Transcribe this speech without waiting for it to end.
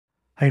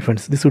Hi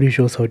friends, this video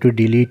shows how to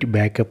delete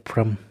backup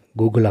from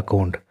Google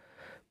account.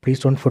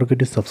 Please don't forget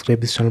to subscribe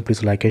this channel.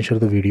 Please like and share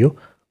the video.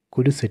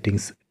 Go to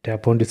settings,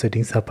 tap on the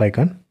settings up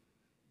icon,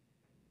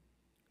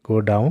 go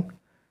down,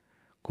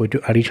 go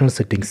to additional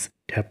settings,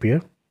 tap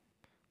here,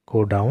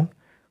 go down,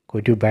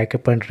 go to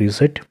backup and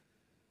reset,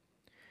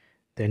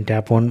 then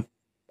tap on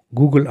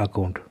Google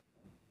account.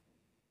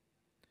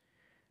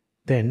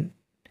 Then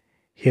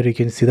here you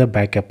can see the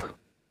backup.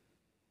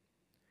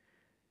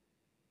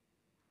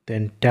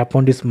 Then tap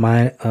on this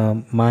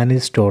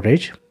manage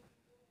storage,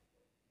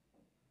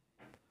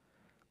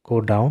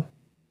 go down.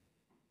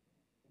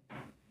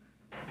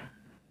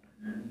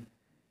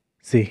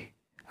 See,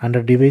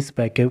 under device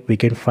backup we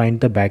can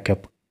find the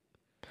backup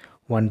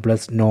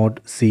OnePlus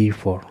Nord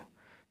CE4.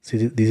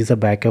 See, this is a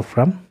backup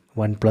from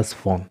OnePlus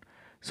phone.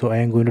 So I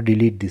am going to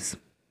delete this.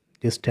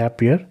 Just tap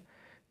here,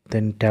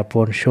 then tap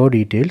on show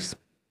details,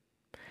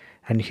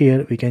 and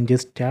here we can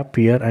just tap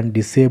here and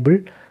disable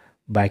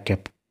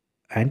backup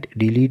and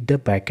delete the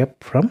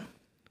backup from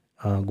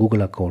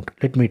Google account.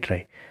 Let me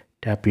try.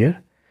 Tap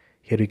here.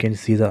 Here you can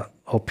see the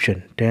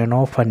option turn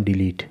off and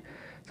delete.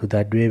 So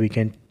that way we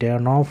can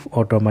turn off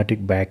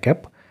automatic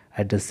backup.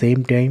 At the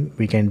same time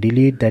we can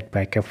delete that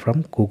backup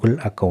from Google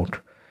account.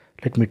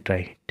 Let me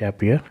try. Tap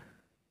here.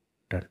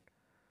 Done.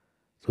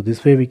 So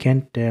this way we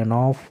can turn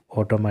off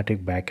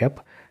automatic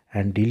backup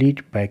and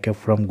delete backup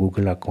from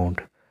Google account.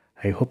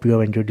 I hope you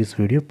have enjoyed this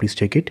video. Please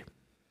check it.